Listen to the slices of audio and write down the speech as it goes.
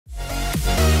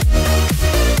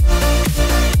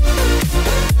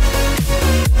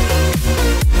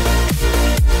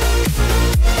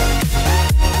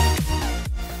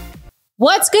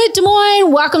What's good, Des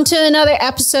Moines? Welcome to another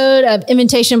episode of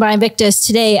Invitation by Invictus.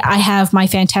 Today, I have my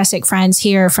fantastic friends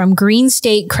here from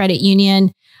GreenState Credit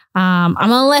Union. I'm going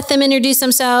to let them introduce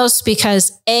themselves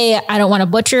because A, I don't want to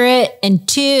butcher it. And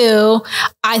two,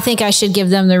 I think I should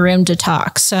give them the room to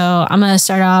talk. So I'm going to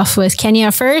start off with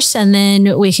Kenia first, and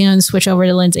then we can switch over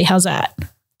to Lindsay. How's that?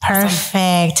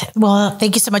 Perfect. Well,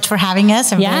 thank you so much for having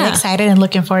us. I'm very excited and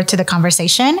looking forward to the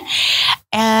conversation.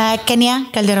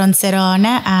 Kenia Calderon Ceron.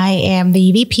 I am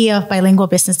the VP of Bilingual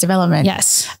Business Development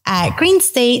at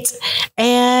GreenState.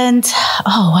 And,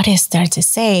 what is there to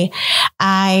say?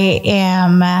 I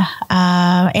am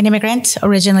an immigrant,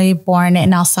 originally born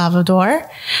in El Salvador.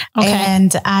 Okay.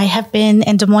 And I have been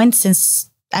in Des Moines since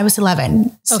I was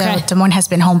 11. So Des Moines has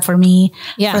been home for me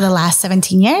for the last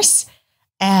 17 years.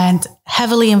 And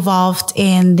heavily involved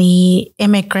in the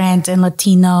immigrant and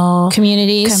Latino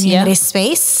community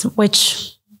space,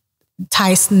 which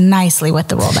ties nicely with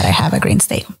the role that I have at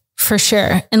GreenState. For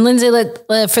sure. And Lindsay,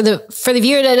 for the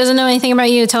viewer that doesn't know anything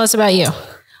about you, tell us about you.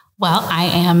 Well, I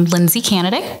am Lindsay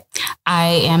Candidate.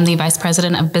 I am the Vice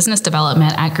President of Business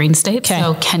Development at GreenState,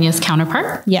 so Kenia's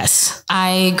counterpart. Yes.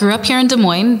 I grew up here in Des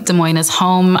Moines. Des Moines is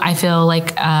home. I feel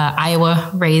like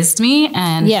Iowa raised me.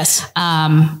 And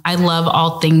I love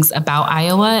all things about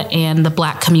Iowa and the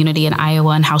Black community in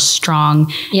Iowa and how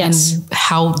strong and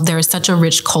how there is such a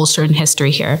rich culture and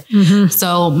history here. Mm-hmm.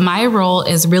 So my role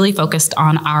is really focused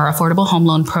on our affordable home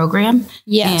loan program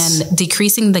and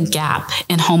decreasing the gap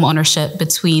in home ownership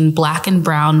between Black and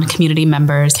Brown community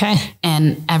members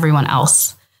and everyone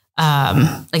else. Like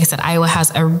I said, Iowa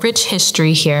has a rich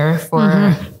history here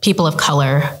for people of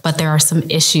color, but there are some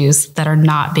issues that are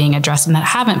not being addressed and that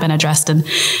haven't been addressed. And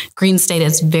GreenState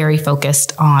is very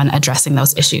focused on addressing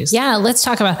those issues. Yeah, let's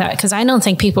talk about that because I don't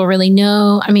think people really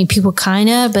know. I mean, people kind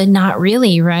of, but not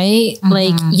really, right? Mm-hmm.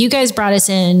 Like you guys brought us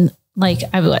in like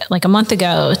a month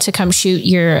ago to come shoot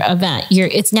your event.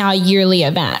 It's now a yearly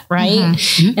event, right?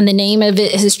 Mm-hmm. And the name of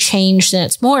it has changed and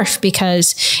it's morphed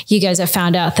because you guys have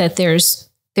found out that there's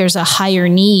a higher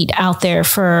need out there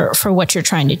for what you're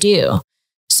trying to do.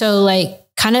 So like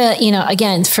kind of,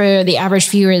 again, for the average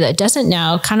viewer that doesn't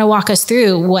know, kind of walk us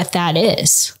through what that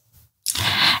is.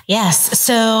 Yes.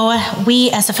 So we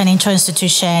as a financial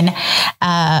institution,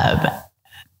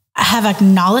 have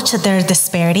acknowledged that there are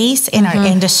disparities in our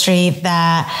industry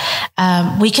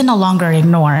that we can no longer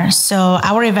ignore. So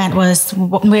our event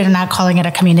we're not calling it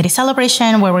a community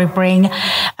celebration, where we bring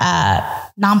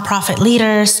nonprofit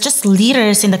leaders, just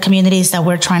leaders in the communities that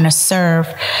we're trying to serve,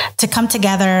 to come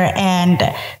together and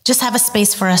just have a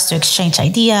space for us to exchange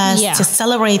ideas, to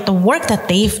celebrate the work that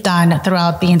they've done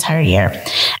throughout the entire year.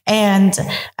 And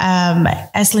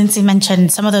as Lindsay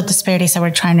mentioned, some of the disparities that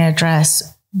we're trying to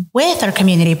address with our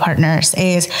community partners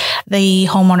is the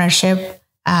homeownership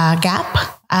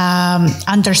gap,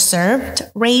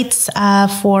 underserved rates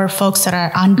for folks that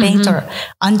are unbanked or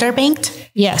underbanked.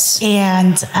 Yes.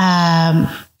 And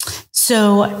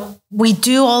so we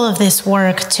do all of this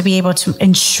work to be able to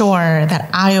ensure that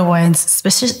Iowans,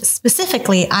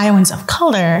 specifically Iowans of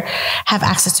color, have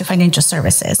access to financial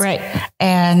services. Right.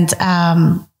 And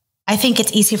I think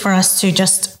it's easy for us to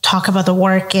just talk about the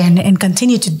work and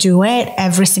continue to do it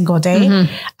every single day.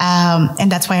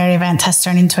 And that's why our event has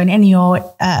turned into an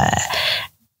annual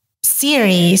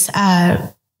series,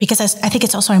 because I think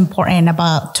it's also important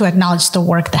to acknowledge the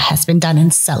work that has been done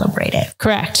and celebrate it.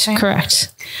 Correct.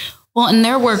 Well, and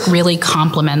their work really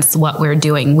complements what we're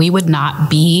doing. We would not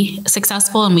be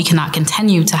successful and we cannot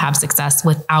continue to have success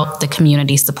without the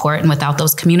community support and without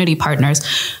those community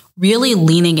partners really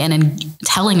leaning in and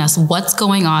telling us what's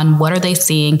going on, what are they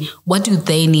seeing, what do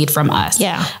they need from us?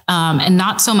 And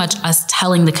not so much us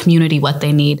telling the community what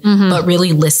they need, but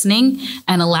really listening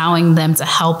and allowing them to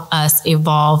help us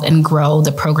evolve and grow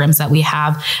the programs that we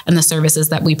have and the services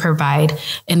that we provide.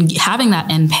 And having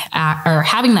that impact or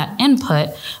having that input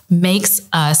makes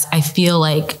us, I feel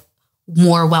like,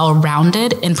 more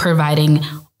well-rounded in providing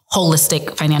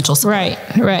holistic financial support.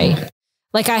 Right.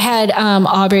 Like I had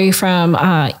Aubrey from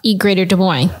Eat Greater Des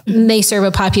Moines. They serve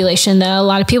a population that a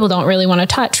lot of people don't really want to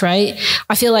touch, right?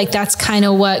 I feel like that's kind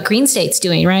of what GreenState's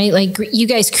doing, right? Like you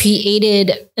guys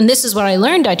created, and this is what I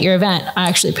learned at your event. I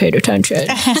actually paid attention.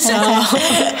 So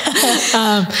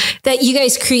that you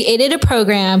guys created a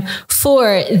program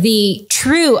for the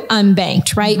true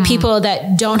unbanked, right? People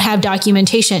that don't have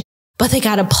documentation, but they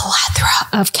got a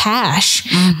plethora of cash,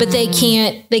 but they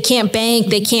can't bank,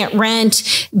 they can't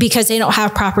rent because they don't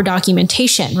have proper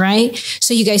documentation, right?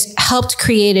 So you guys helped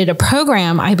created a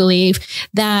program, I believe,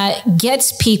 that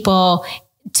gets people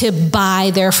to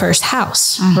buy their first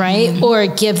house, right? Or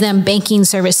give them banking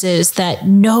services that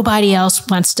nobody else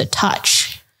wants to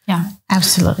touch. Yeah,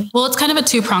 absolutely. Well, it's kind of a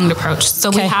two-pronged approach. So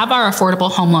we have our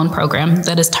affordable home loan program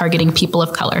that is targeting people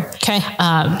of color. Okay.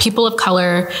 People of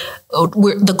color,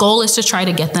 the goal is to try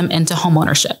to get them into home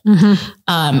ownership.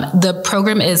 The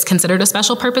program is considered a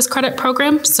special purpose credit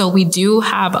program. So we do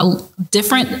have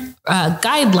different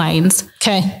guidelines.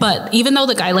 Okay. But even though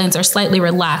the guidelines are slightly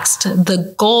relaxed,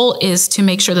 the goal is to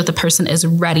make sure that the person is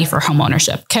ready for home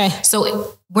ownership. Okay.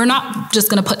 So we're not just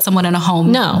going to put someone in a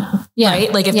home. No. Yeah.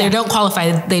 Right? Like if they don't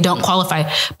qualify, they don't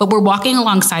qualify, but we're walking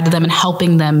alongside of them and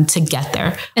helping them to get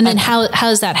there. And then how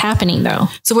is that happening though?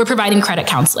 So we're providing credit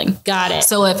counseling. Got it.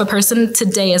 So if a person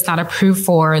today is not approved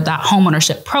for that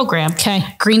homeownership program,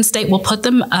 GreenState will put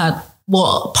them,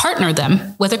 will partner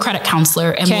them with a credit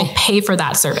counselor and will pay for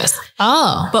that service.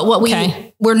 Oh, but what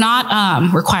we're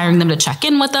not requiring them to check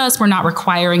in with us. We're not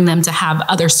requiring them to have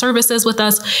other services with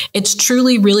us. It's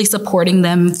truly really supporting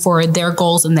them for their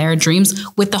goals and their dreams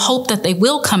with the hope that they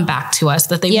will come back to us,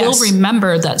 that they will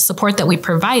remember that support that we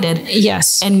provided.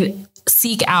 Yes. And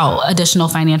seek out additional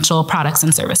financial products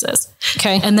and services.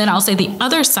 Okay. And then I'll say the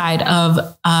other side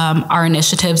of our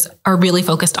initiatives are really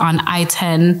focused on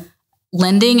ITIN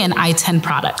lending and ITIN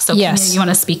products. So Kenia, you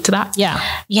want to speak to that?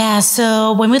 Yeah.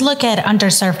 So when we look at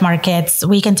underserved markets,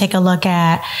 we can take a look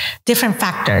at different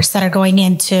factors that are going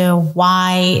into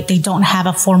why they don't have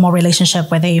a formal relationship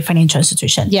with a financial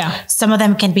institution. Yeah. Some of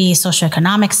them can be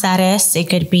socioeconomic status. It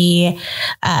could be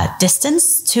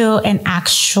distance to an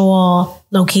actual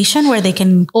location where they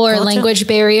can or language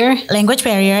barrier. Language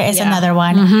barrier is another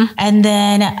one. And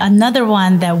then another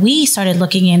one that we started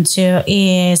looking into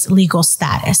is legal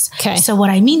status. Okay. So what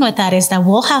I mean with that is that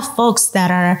we'll have folks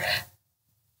that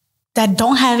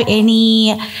don't have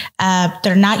any,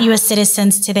 they're not U.S.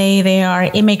 citizens today. They are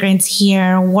immigrants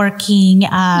here working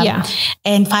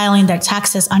and filing their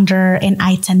taxes under an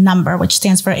ITIN number, which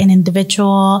stands for an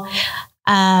individual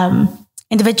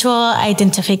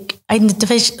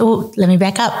identification. Oh, let me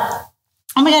back up.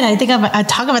 Oh my God, I think I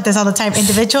talk about this all the time.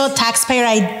 Individual taxpayer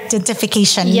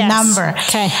identification number.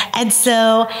 Okay. And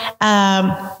so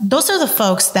those are the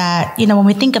folks that, when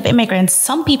we think of immigrants,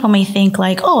 some people may think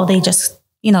like, oh, they just,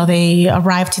 they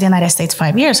arrived to the United States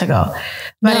 5 years ago.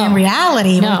 But in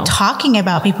reality, we're talking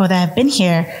about people that have been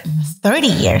here 30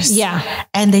 years. Yeah.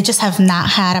 And they just have not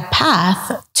had a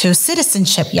path to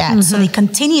citizenship yet. So they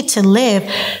continue to live,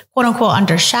 quote unquote,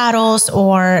 under shadows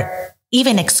or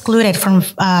even excluded from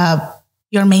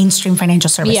your mainstream financial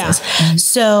services.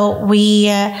 So we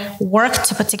work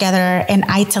to put together an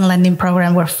ITIN lending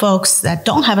program where folks that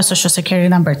don't have a social security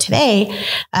number today,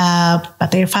 but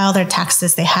they file their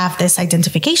taxes, they have this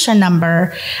identification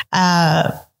number,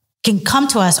 can come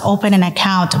to us, open an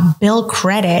account, build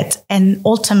credit, and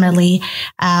ultimately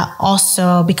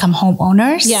also become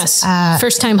homeowners. Yes.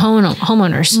 First-time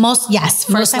homeowners. Most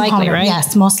likely, right?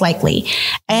 Yes, most likely.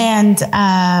 And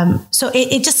so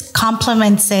it just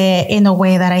complements it in a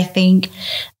way that I think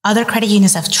other credit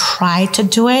unions have tried to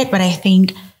do it, but I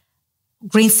think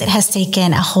GreenState has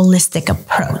taken a holistic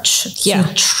approach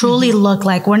to truly look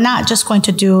like we're not just going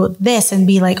to do this and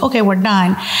be like, okay, we're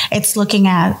done. It's looking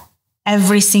at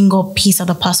every single piece of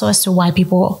the puzzle as to why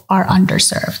people are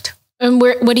underserved. And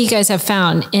what do you guys have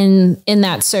found in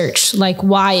that search? Like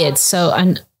why it's so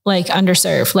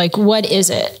underserved? Like what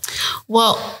is it?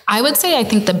 Well, I would say I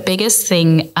think the biggest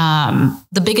thing,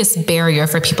 the biggest barrier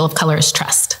for people of color is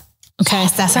trust. Okay.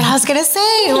 That's what I was going to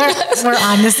say. We're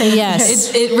on the same.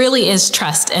 Yes. It really is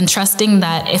trust, and trusting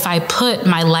that if I put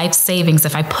my life savings,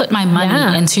 if I put my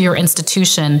money into your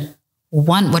institution,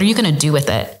 what are you going to do with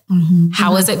it?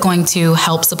 How is it going to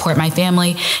help support my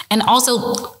family? And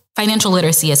also financial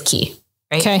literacy is key,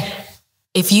 right? Okay.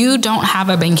 If you don't have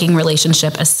a banking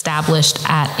relationship established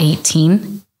at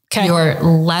 18, you're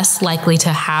less likely to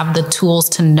have the tools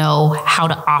to know how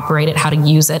to operate it, how to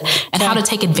use it, and how to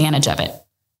take advantage of it.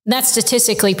 That's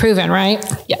statistically proven, right?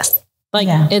 Yes.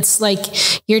 It's like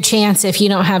your chance, if you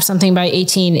don't have something by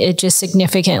 18, it just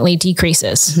significantly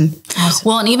decreases.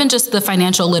 Well, and even just the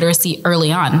financial literacy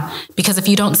early on, because if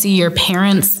you don't see your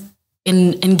parents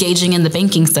engaging in the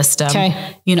banking system,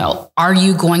 are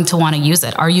you going to want to use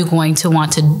it? Are you going to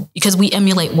want to, because we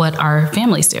emulate what our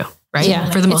families do, right? Yeah.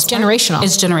 For the most part, generational.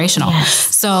 It's generational.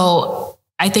 Yes. So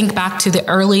I think back to the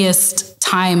earliest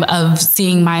time of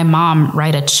seeing my mom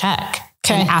write a check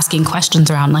and asking questions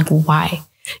around like, why?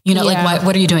 Like,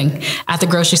 what are you doing at the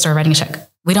grocery store writing a check?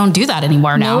 We don't do that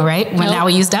anymore now, right? Now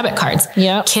we use debit cards.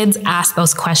 Yeah. Kids ask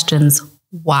those questions,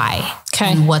 why?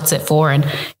 And what's it for? And,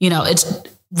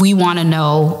 we want to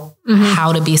know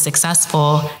how to be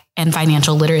successful, and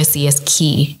financial literacy is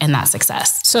key in that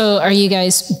success. So are you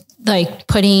guys like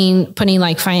putting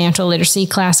like financial literacy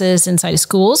classes inside of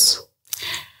schools?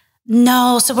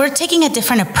 No, so we're taking a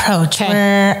different approach.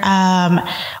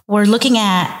 We're looking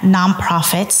at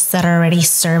nonprofits that are already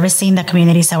servicing the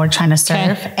communities that we're trying to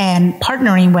serve and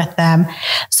partnering with them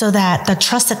so that the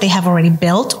trust that they have already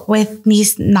built with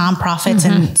these nonprofits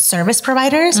and service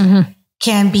providers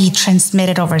can be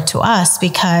transmitted over to us.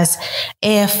 Because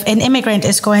if an immigrant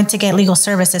is going to get legal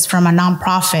services from a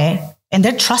nonprofit and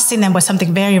they're trusting them with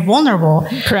something very vulnerable.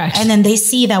 Correct. And then they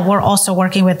see that we're also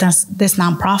working with this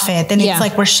nonprofit. Then it's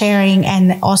like we're sharing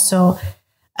and also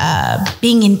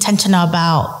being intentional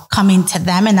about coming to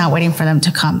them and not waiting for them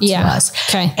to come to us.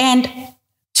 Okay. And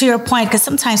to your point, because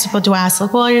sometimes people do ask,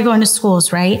 like, well, you're going to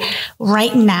schools, right?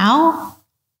 Right now,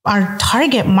 our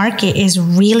target market is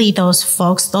really those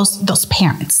folks, those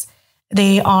parents.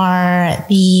 They are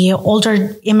the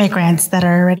older immigrants that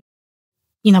are already,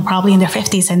 probably in their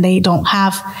 50s and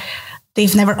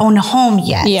they've never owned a home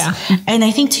yet. Yeah. And I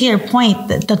think to your point,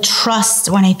 the trust,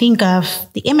 when I think of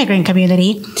the immigrant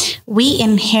community, we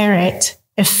inherit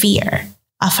a fear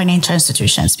of financial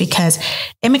institutions because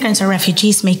immigrants or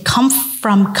refugees may come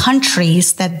from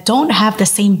countries that don't have the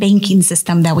same banking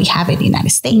system that we have in the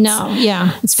United States. No.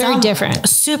 Yeah. It's very different.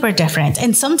 Super different.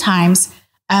 And sometimes,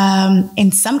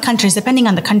 in some countries, depending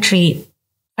on the country,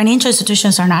 financial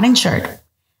institutions are not insured.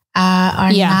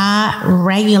 Are not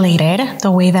regulated the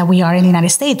way that we are in the United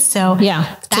States. So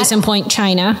case in point,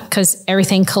 China, because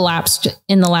everything collapsed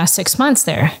in the last 6 months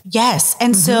there. Yes.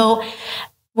 And so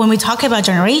when we talk about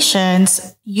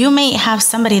generations, you may have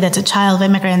somebody that's a child of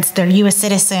immigrants, they're U.S.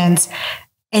 citizens,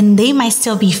 and they might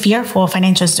still be fearful of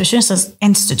financial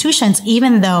institutions,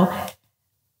 even though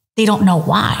they don't know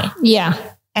why. Yeah.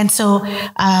 And so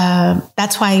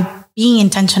that's why being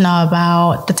intentional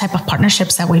about the type of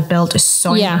partnerships that we build is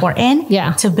so important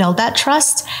to build that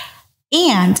trust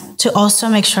and to also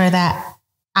make sure that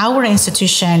our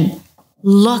institution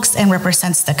looks and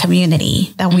represents the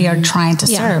community that we are trying to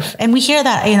serve. And we hear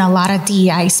that in a lot of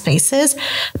DEI spaces,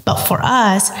 but for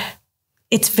us,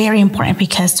 it's very important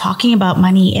because talking about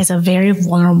money is a very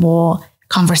vulnerable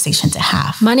conversation to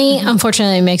have. Money,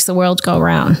 unfortunately, makes the world go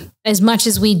round. As much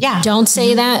as we don't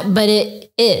say that, but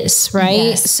it is, right?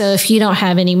 Yes. So if you don't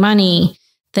have any money,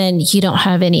 then you don't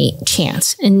have any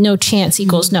chance, and no chance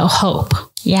equals no hope.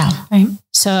 Yeah. Right.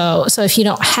 So if you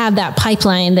don't have that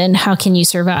pipeline, then how can you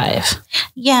survive?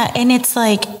 Yeah. And it's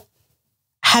like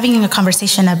having a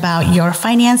conversation about your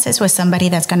finances with somebody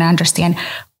that's going to understand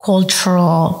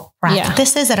cultural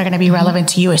practices that are going to be relevant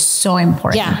to you is so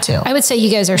important too. I would say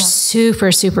you guys are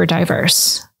super, super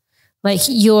diverse. Like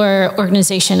your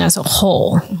organization as a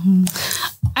whole.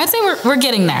 I'd say we're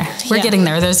getting there. We're getting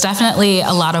there. There's definitely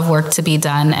a lot of work to be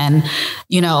done. And,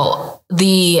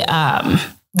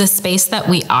 the space that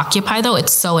we occupy, though,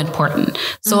 it's so important.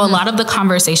 So a lot of the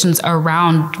conversations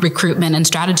around recruitment and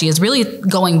strategy is really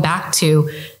going back to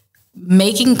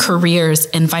making careers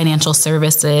in financial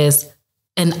services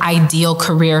an ideal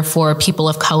career for people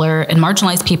of color and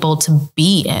marginalized people to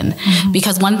be in.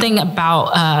 Because one thing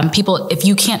about people, if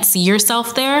you can't see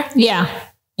yourself there,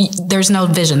 there's no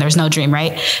vision, there's no dream,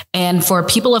 right? And for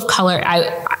people of color,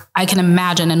 I can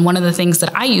imagine, and one of the things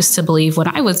that I used to believe when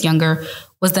I was younger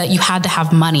was that you had to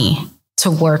have money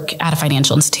to work at a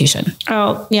financial institution.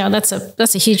 Oh, yeah, that's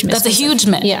a huge myth. That's a huge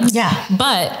myth. Yeah.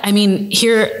 But I mean,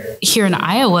 here in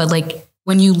Iowa, like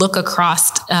when you look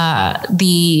across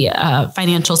the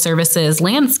financial services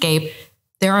landscape,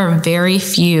 there are very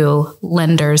few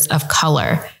lenders of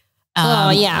color.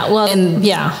 For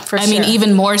sure. I mean,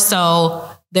 even more so,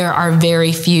 there are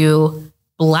very few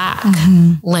Black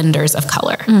lenders of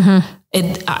color.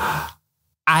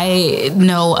 I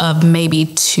know of maybe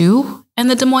 2 in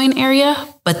the Des Moines area,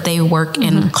 but they work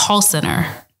in call center.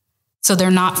 So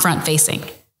they're not front facing.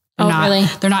 Really?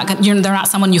 They're not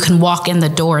someone you can walk in the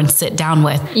door and sit down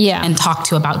with and talk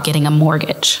to about getting a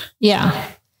mortgage. Yeah.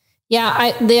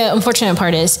 Yeah. The unfortunate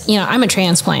part is, I'm a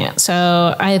transplant.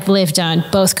 So I've lived on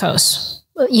both coasts.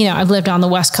 I've lived on the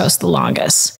West Coast the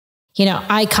longest.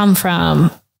 I come from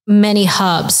many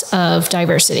hubs of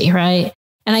diversity, right?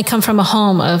 And I come from a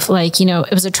home of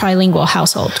it was a trilingual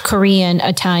household, Korean,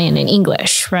 Italian, and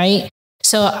English, right?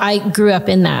 So I grew up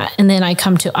in that. And then I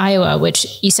come to Iowa, which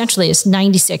essentially is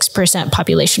 96%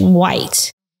 population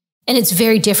white. And it's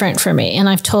very different for me. And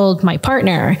I've told my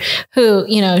partner who,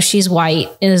 she's white,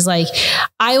 is like,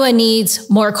 Iowa needs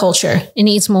more culture. It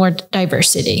needs more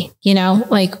diversity.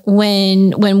 Like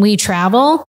when we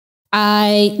travel,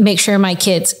 I make sure my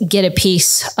kids get a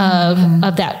piece of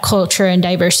that culture and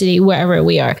diversity wherever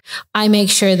we are. I make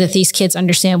sure that these kids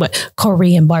understand what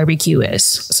Korean barbecue is.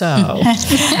 So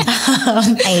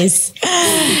nice.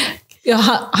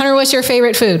 Hunter, what's your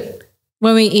favorite food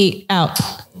when we eat out?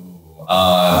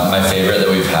 My favorite that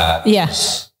we've had. Yeah.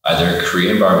 Either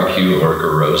Korean barbecue or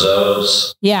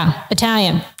Garozzo's. Yeah,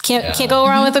 Italian. Can't go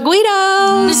wrong with the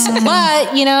Guidos.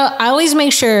 But, I always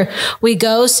make sure we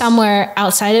go somewhere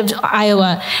outside of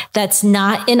Iowa that's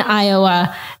not in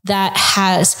Iowa that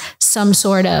has some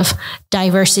sort of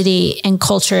diversity and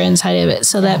culture inside of it.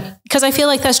 So that, because I feel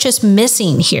like that's just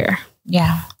missing here.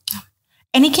 Yeah.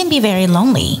 And it can be very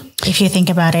lonely if you think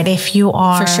about it. If you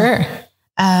are for sure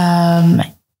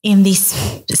in these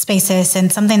spaces,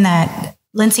 and something that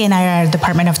Lindsay and I are a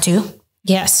department of 2.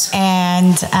 Yes.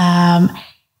 And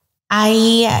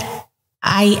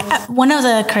one of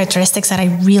the characteristics that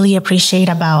I really appreciate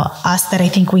about us, that I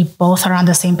think we both are on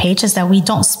the same page, is that we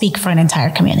don't speak for an entire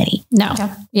community. No.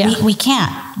 Yeah. We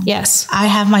can't. Yes. I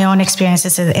have my own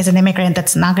experiences as an immigrant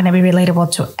that's not going to be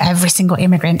relatable to every single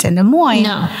immigrant in Des Moines.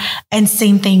 No. And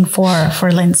same thing for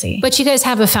Lindsay. But you guys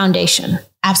have a foundation.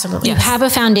 Absolutely. You have a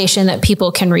foundation that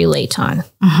people can relate on,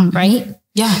 right?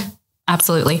 Yeah.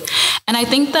 Absolutely. And I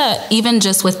think that even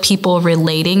just with people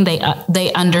relating,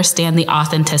 they understand the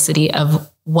authenticity of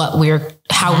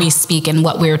how we speak and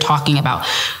what we're talking about.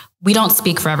 We don't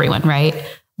speak for everyone, right?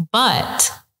 But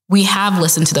we have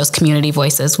listened to those community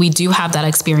voices. We do have that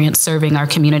experience serving our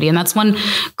community. And that's one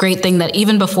great thing, that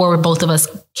even before both of us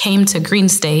came to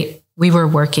GreenState, we were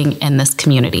working in this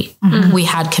community. We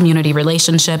had community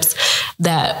relationships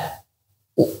that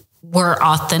were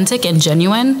authentic and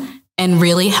genuine, and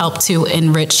really help to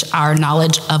enrich our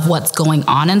knowledge of what's going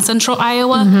on in Central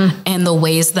Iowa and the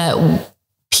ways that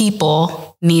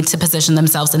people need to position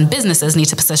themselves and businesses need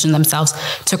to position themselves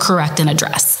to correct and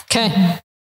address. Okay.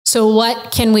 So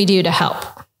what can we do to help?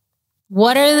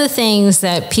 What are the things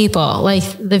that people, like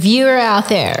the viewer out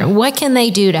there, what can they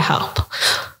do to help?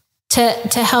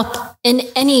 To help in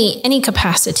any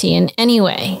capacity, in any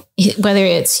way, whether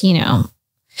it's,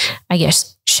 I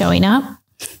guess, showing up,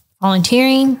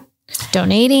 volunteering,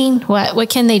 donating, what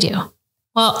can they do?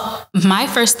 Well, my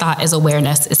first thought is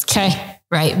awareness is key,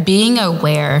 right? Being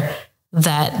aware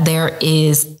that there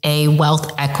is a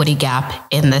wealth equity gap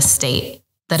in this state.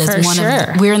 That is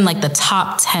we're in like the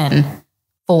top 10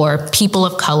 for people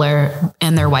of color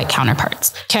and their white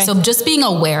counterparts. So just being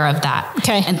aware of that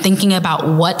and thinking about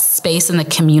what space in the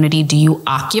community do you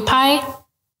occupy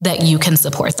that you can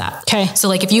support that. So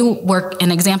like if you work,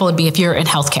 an example would be if you're in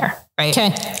healthcare, right?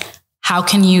 How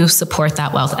can you support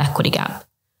that wealth equity gap?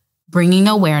 Bringing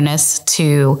awareness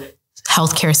to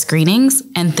healthcare screenings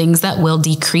and things that will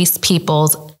decrease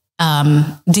people's,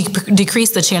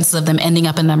 decrease the chances of them ending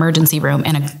up in the emergency room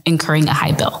and incurring a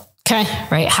high bill.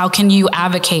 Right? How can you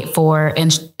advocate for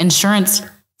insurance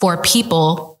for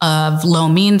people of low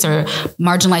means or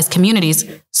marginalized communities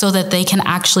so that they can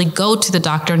actually go to the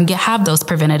doctor and have those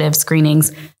preventative screenings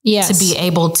to be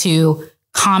able to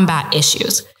combat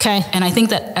issues. And I think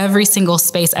that every single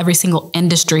space, every single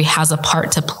industry has a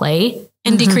part to play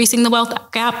in decreasing the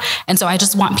wealth gap. And so I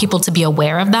just want people to be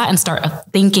aware of that and start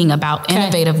thinking about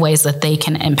innovative ways that they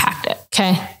can impact it.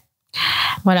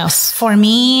 What else? For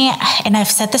me, and I've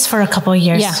said this for a couple of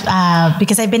years,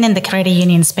 because I've been in the credit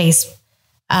union space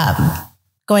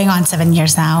going on 7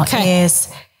 years now, is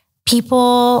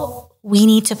people, we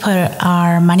need to put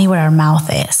our money where our mouth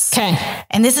is.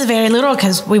 And this is very literal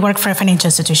because we work for a financial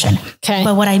institution.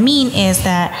 But what I mean is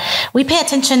that we pay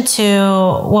attention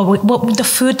to what the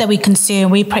food that we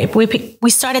consume. We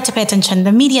started to pay attention to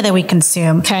the media that we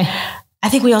consume. I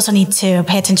think we also need to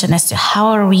pay attention as to how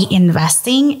are we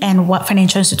investing and what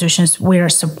financial institutions we're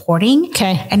supporting,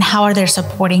 and how are they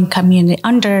supporting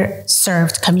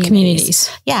underserved communities.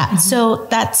 So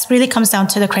that's really comes down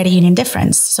to the credit union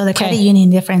difference. So the credit union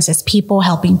difference is people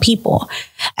helping people.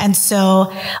 And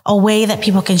so a way that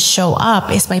people can show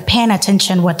up is by paying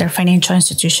attention what their financial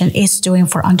institution is doing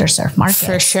for underserved markets.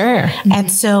 For sure. And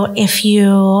so if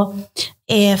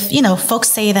folks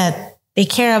say that they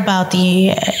care about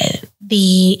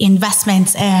the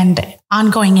investments and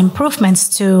ongoing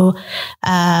improvements to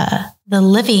the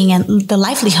living and the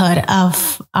livelihood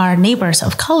of our neighbors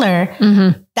of color,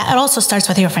 that also starts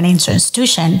with your financial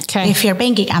institution. If you're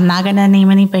banking, I'm not going to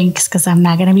name any banks because I'm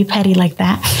not going to be petty like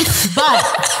that.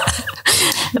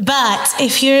 But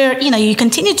if you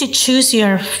continue to choose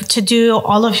to do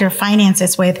all of your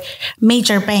finances with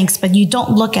major banks, but you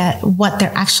don't look at what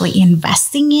they're actually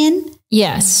investing in.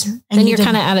 Then you're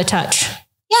kind of out of touch.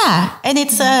 And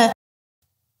it's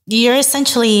you're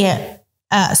essentially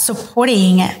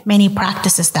supporting many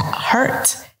practices that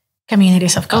hurt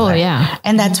communities of color.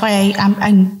 And that's why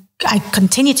I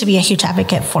continue to be a huge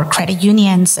advocate for credit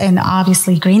unions and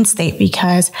obviously GreenState,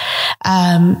 because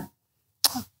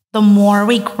the more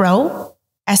we grow,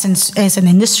 as an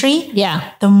industry,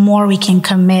 the more we can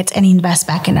commit and invest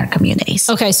back in our communities.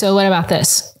 Okay. So what about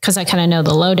this? Because I kind of know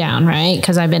the lowdown, right?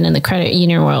 Because I've been in the credit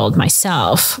union world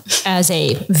myself as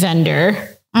a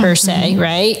vendor per se,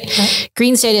 right?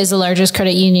 GreenState is the largest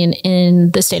credit union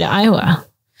in the state of Iowa.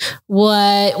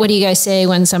 What do you guys say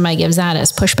when somebody gives that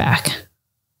as pushback?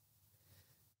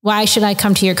 Why should I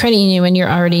come to your credit union when you're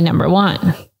already number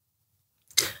one?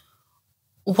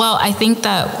 Well, I think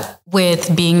that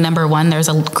with being number one, there's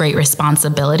a great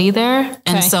responsibility there. Okay.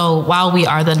 And so while we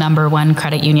are the number one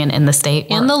credit union in the state.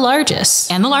 And the largest.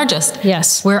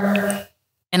 Yes.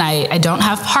 And I don't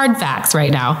have hard facts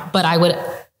right now, but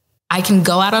I can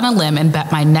go out on a limb and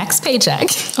bet my next paycheck.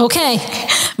 Okay.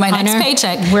 Next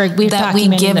paycheck that we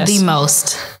give the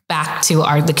most back to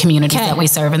the communities that we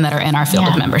serve and that are in our field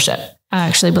of membership. I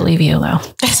actually believe you, though.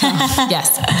 So,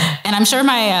 yes. And I'm sure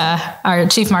our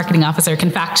chief marketing officer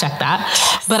can fact check that,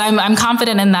 but I'm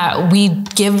confident in that we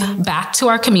give back to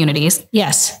our communities.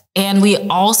 Yes. And we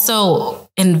also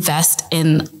invest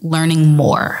in learning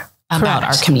more about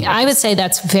our community. I would say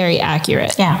that's very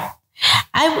accurate. Yeah.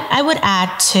 I would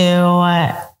add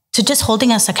to just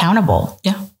holding us accountable.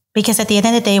 Yeah. Because at the end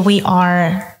of the day, we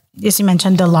are, as you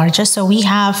mentioned, the largest. So we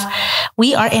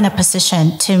are in a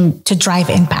position to drive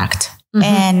impact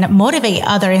and motivate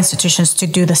other institutions to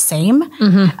do the same.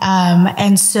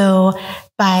 And so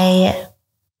by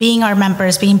being our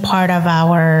members, being part of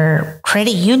our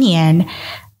credit union,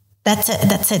 that's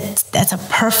a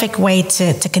perfect way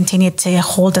to continue to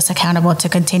hold us accountable, to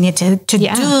continue to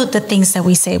do the things that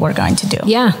we say we're going to do.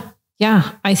 Yeah.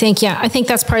 I think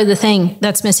that's part of the thing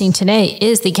that's missing today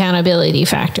is the accountability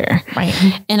factor. Right.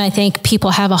 And I think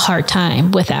people have a hard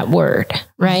time with that word,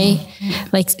 right?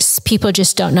 Like people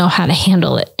just don't know how to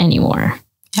handle it anymore.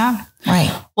 Yeah.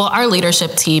 Right. Well, our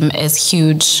leadership team is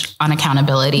huge on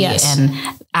accountability and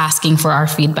asking for our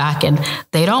feedback, and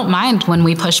they don't mind when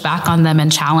we push back on them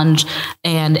and challenge.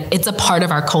 And it's a part of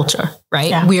our culture, right?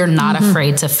 Yeah. We are not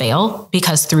afraid to fail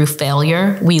because through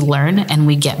failure, we learn and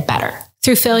we get better.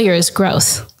 Through failure is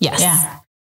growth. Yes. Yeah.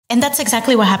 And that's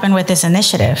exactly what happened with this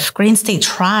initiative. GreenState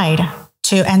tried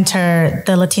to enter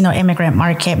the Latino immigrant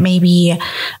market maybe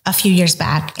a few years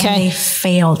back, and they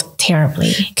failed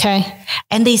terribly. Okay.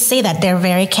 And they say that they're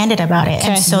very candid about it.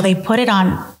 And so they put it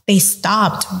on, they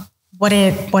stopped what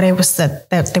it was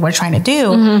that they were trying to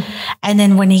do. And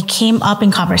then when it came up in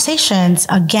conversations,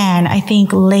 again, I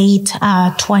think late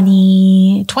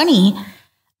 2020,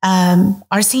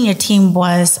 our senior team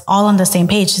was all on the same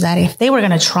page that if they were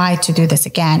going to try to do this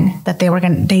again, that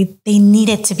they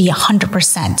needed to be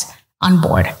 100% on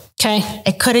board. Okay.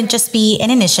 It couldn't just be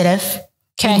an initiative.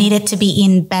 It needed to be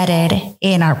embedded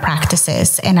in our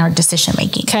practices and our decision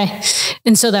making. Okay.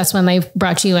 And so that's when they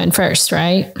brought you in first,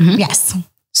 right? Yes.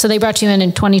 So they brought you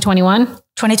in 2021?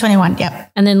 2021.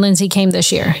 Yep. And then Lindsay came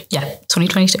this year. Yeah.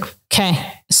 2022.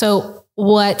 Okay. So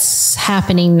what's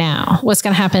happening now? What's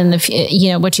going to happen in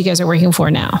the, what you guys are working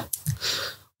for now?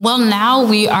 Well, now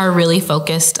we are really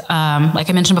focused, like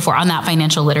I mentioned before, on that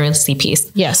financial literacy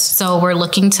piece. Yes. So we're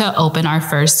looking to open our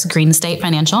first GreenState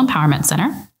Financial Empowerment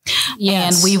Center.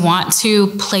 Yes. And we want to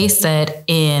place it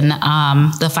in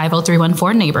the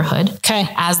 50314 neighborhood. Okay.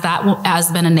 As that has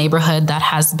been a neighborhood that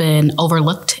has been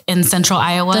overlooked in central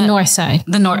Iowa. The north side.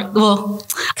 The north. Well,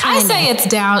 I say it's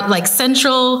down like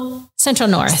central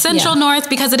north,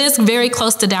 because it is very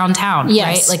close to downtown,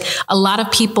 right? Like a lot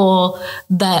of people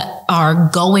that are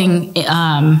going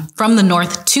from the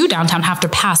north to downtown have to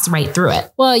pass right through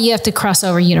it. Well, you have to cross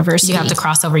over University.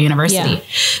 Yeah.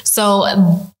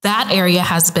 So that area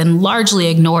has been largely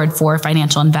ignored for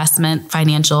financial investment,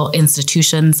 financial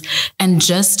institutions, and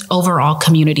just overall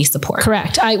community support.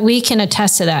 Correct. We can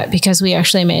attest to that because we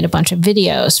actually made a bunch of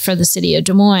videos for the city of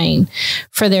Des Moines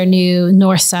for their new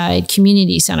North Side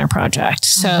Community Center project.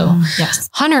 So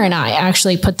Hunter and I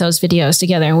actually put those videos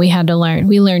together, and we had to learn.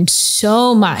 We learned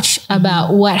so much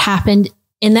about what happened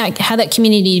in how that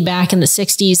community back in the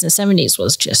 60s and 70s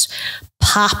was just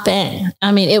popping.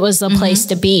 I mean, it was the place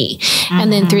to be.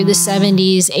 And then through the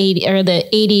 70s, 80s, or the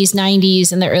 80s,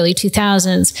 90s, and the early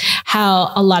 2000s,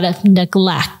 how a lot of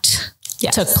neglect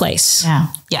took place. Yeah.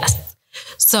 Yes.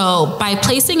 So by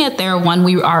placing it there,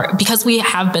 because we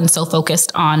have been so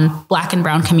focused on Black and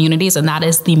brown communities, and that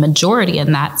is the majority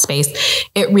in that space,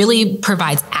 it really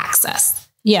provides access.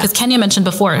 Yeah. Because Kenia mentioned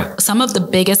before, some of the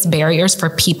biggest barriers for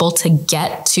people to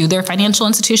get to their financial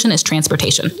institution is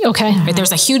transportation. Okay. Right?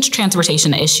 There's a huge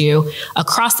transportation issue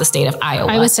across the state of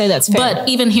Iowa. I would say that's fair. But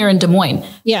even here in Des Moines,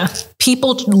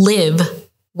 people live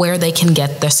where they can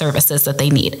get the services that they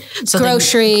need. So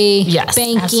grocery,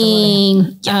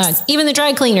 banking, even the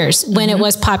dry cleaners when it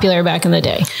was popular back in the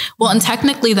day. Well, and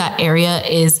technically that area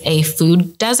is a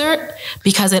food desert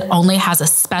because it only has a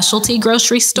specialty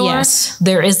grocery store. Yes.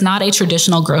 There is not a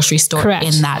traditional grocery store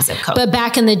in that zip code. But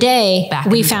back in the day,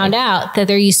 we found out that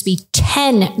there used to be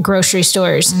 10 grocery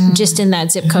stores just in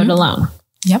that zip code alone.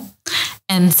 Yep.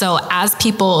 And so as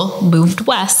people moved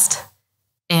west,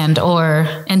 and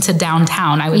or into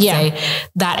downtown, I would say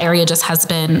that area just has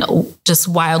been just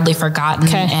wildly forgotten,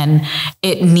 and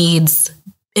it needs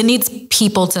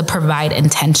people to provide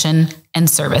intention and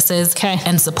services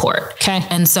and support.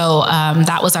 And so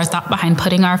that was our thought behind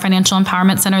putting our financial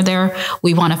empowerment center there.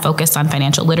 We want to focus on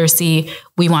financial literacy.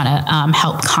 We want to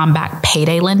help combat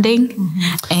payday lending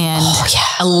and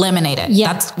eliminate it.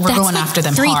 Yeah. We're going like after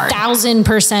them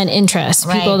 3,000% interest.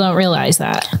 Right. People don't realize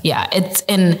that. Yeah.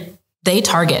 They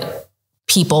target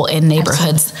people in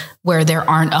neighborhoods where there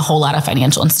aren't a whole lot of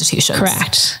financial institutions.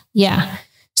 Correct. Yeah.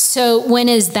 So when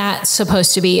is that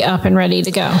supposed to be up and ready to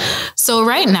go? So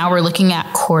right now we're looking at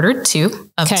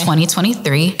Q2 of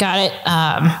 2023. Got it.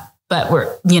 But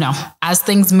we're, as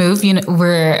things move,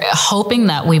 we're hoping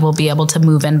that we will be able to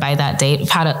move in by that date. We've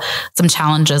had some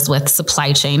challenges with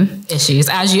supply chain issues,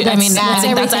 I think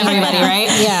that's everybody, right?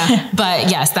 Yeah. But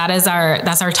yes,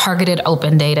 that's our targeted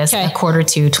open date is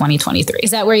Q2 2023.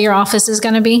 Is that where your office is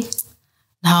going to be?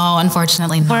 No,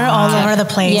 unfortunately not. We're all over the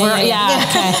place.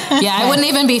 It wouldn't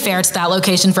even be fair to that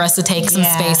location for us to take some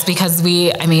space because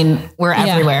we're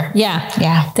everywhere.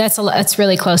 Yeah. That's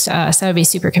really close to us. That would be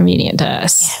super convenient to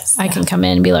us. Yes. I can come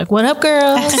in and be like, what up,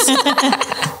 girls?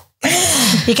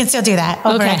 You can still do that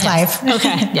over at Clive.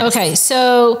 Okay.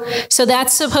 So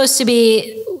that's supposed to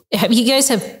be, you guys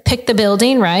have picked the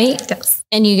building, right? Yes.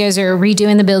 And you guys are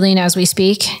redoing the building as we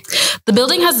speak? The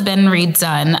building has been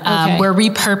redone. We're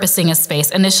repurposing a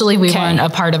space. Initially, we weren't a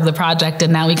part of the project,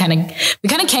 and now we kind of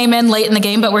came in late in the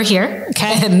game, but we're here.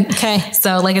 Okay.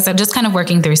 So, like I said, just kind of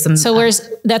working through some. So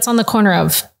that's on the corner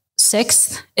of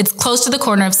 6th? It's close to the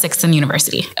corner of 6th and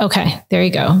University. Okay, there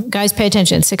you go. Guys, pay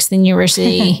attention. 6th and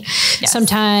University,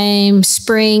 sometime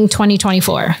spring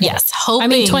 2024. Yes,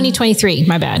 2023.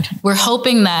 My bad. We're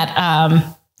hoping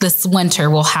that this winter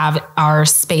we'll have our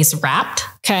space wrapped.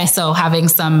 Okay. So having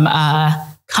some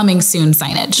coming soon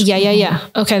signage. Yeah.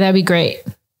 Okay, that'd be great.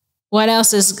 What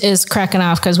else is cracking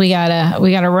off? Because we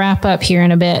gotta wrap up here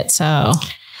in a bit. So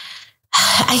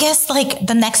I guess like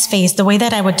the next phase, the way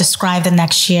that I would describe the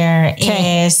next year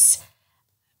is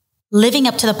living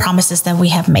up to the promises that we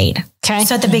have made. Okay.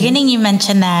 So at the beginning, you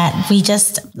mentioned that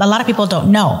a lot of people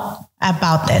don't know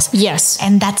about this. Yes.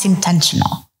 And that's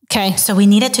intentional. Okay. So we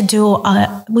needed to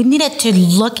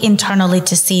look internally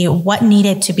to see what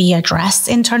needed to be addressed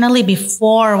internally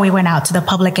before we went out to the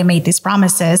public and made these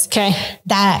promises. Okay.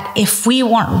 That if we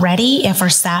weren't ready, if our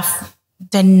staff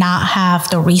did not have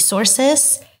the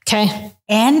resources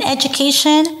and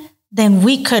education, then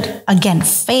we could again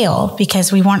fail because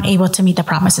we weren't able to meet the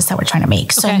promises that we're trying to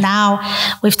make. So now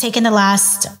we've taken the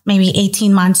last maybe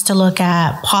 18 months to look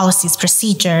at policies,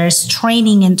 procedures,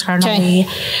 training internally,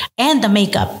 and the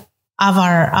makeup of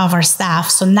our staff.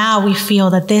 So now we feel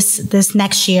that this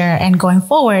next year and going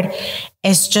forward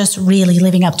is just really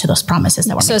living up to those promises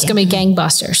that we're making. So it's going to be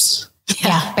gangbusters.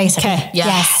 Yeah, basically. Okay.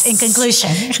 Yes. In conclusion.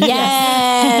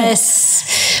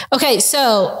 Yes. Okay.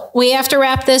 So we have to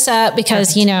wrap this up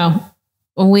because,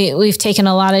 we've taken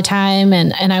a lot of time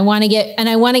and I want to get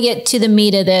to the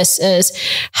meat of this is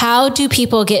how do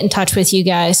people get in touch with you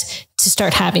guys to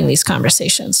start having these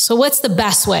conversations? So what's the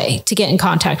best way to get in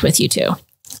contact with you two?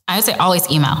 I would say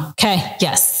always email. Okay.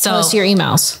 Yes. So tell us your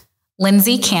emails.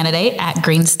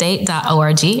 LindsayCandidate@GreenState,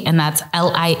 and that's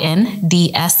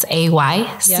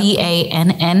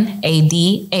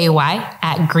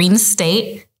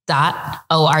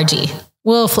LindsayCandidate@GreenState.org.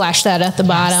 We'll flash that at the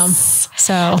bottom.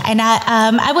 So, and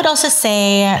I would also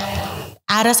say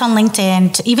add us on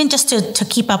LinkedIn even just to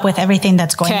keep up with everything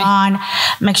that's going on.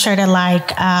 Make sure to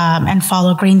like and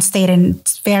follow GreenState in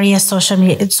various social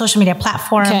media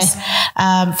platforms,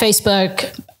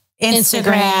 Facebook,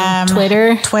 Instagram,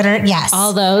 Twitter. Yes.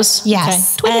 All those.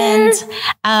 Yes. Okay. And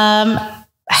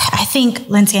I think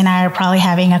Lindsay and I are probably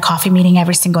having a coffee meeting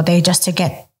every single day just to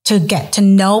get to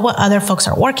know what other folks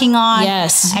are working on.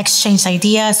 Yes. Exchange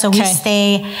ideas. So we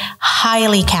stay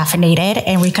highly caffeinated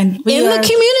and we are the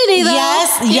community though.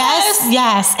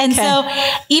 Yes. And so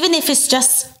even if it's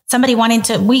just somebody wanting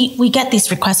to, we get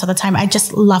these requests all the time. I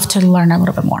just love to learn a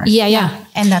little bit more. Yeah.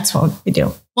 And that's what we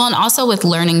do. Well, and also with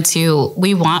learning too,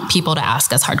 we want people to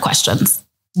ask us hard questions.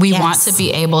 We want to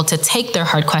be able to take their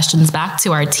hard questions back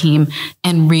to our team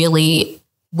and really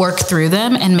work through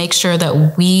them and make sure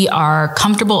that we are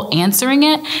comfortable answering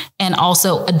it and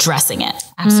also addressing it.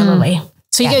 Absolutely.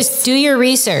 So you guys do your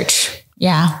research.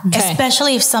 Yeah. Okay.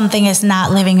 Especially if something is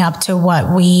not living up to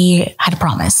what we had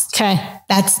promised. Okay.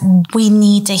 We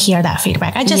need to hear that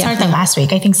feedback. I just heard that last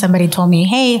week. I think somebody told me,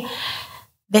 hey,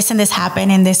 this and this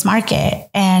happened in this market,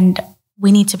 and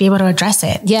we need to be able to address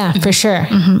it. Yeah, for sure.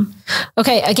 Mm-hmm.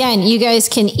 Okay. Again, you guys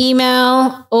can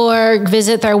email or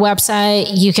visit their website.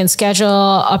 You can schedule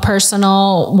a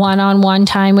personal one-on-one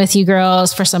time with you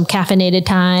girls for some caffeinated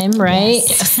time, right?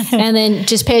 Yes. And then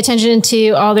just pay attention to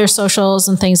all their socials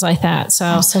and things like that. So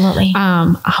absolutely.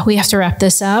 We have to wrap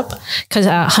this up because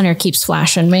Hunter keeps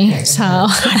flashing me. So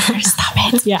Hunter,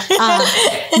 stop it. Yeah.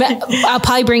 I'll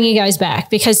probably bring you guys back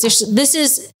because this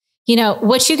is, you know,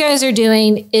 what you guys are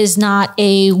doing is not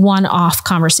a one-off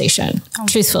conversation,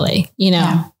 truthfully. You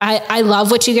know, I love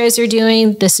what you guys are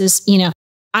doing. This is, you know,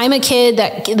 I'm a kid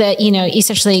that, you know,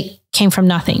 essentially came from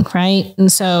nothing. Right.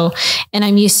 And so, and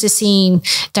I'm used to seeing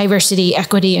diversity,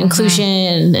 equity,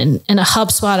 inclusion, and a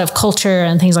HubSpot of culture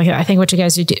and things like that. I think what you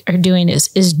guys are doing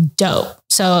is dope.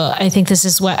 So I think this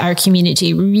is what our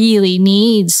community really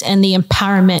needs and the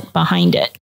empowerment behind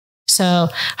it. So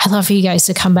I'd love for you guys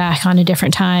to come back on a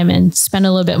different time and spend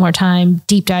a little bit more time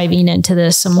deep diving into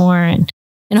this some more. And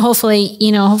hopefully,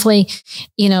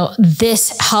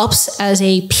 this helps as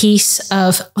a piece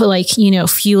of like, you know,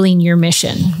 fueling your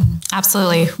mission.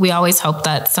 Absolutely. We always hope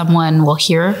that someone will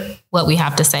hear what we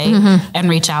have to say and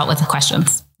reach out with the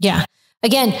questions. Yeah.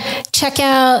 Again, check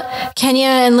out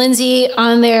Kenia and Lindsay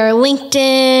on their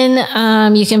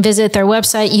LinkedIn. You can visit their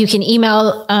website. You can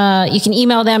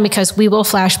email them because we will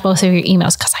flash both of your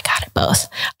emails because I got it both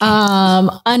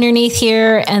underneath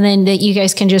here, and then that you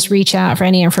guys can just reach out for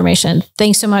any information.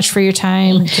 Thanks so much for your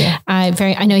time. Thank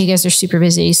you. I know you guys are super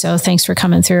busy, so thanks for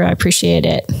coming through. I appreciate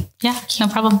it. Yeah, no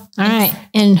problem. All right,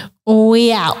 and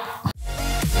we out.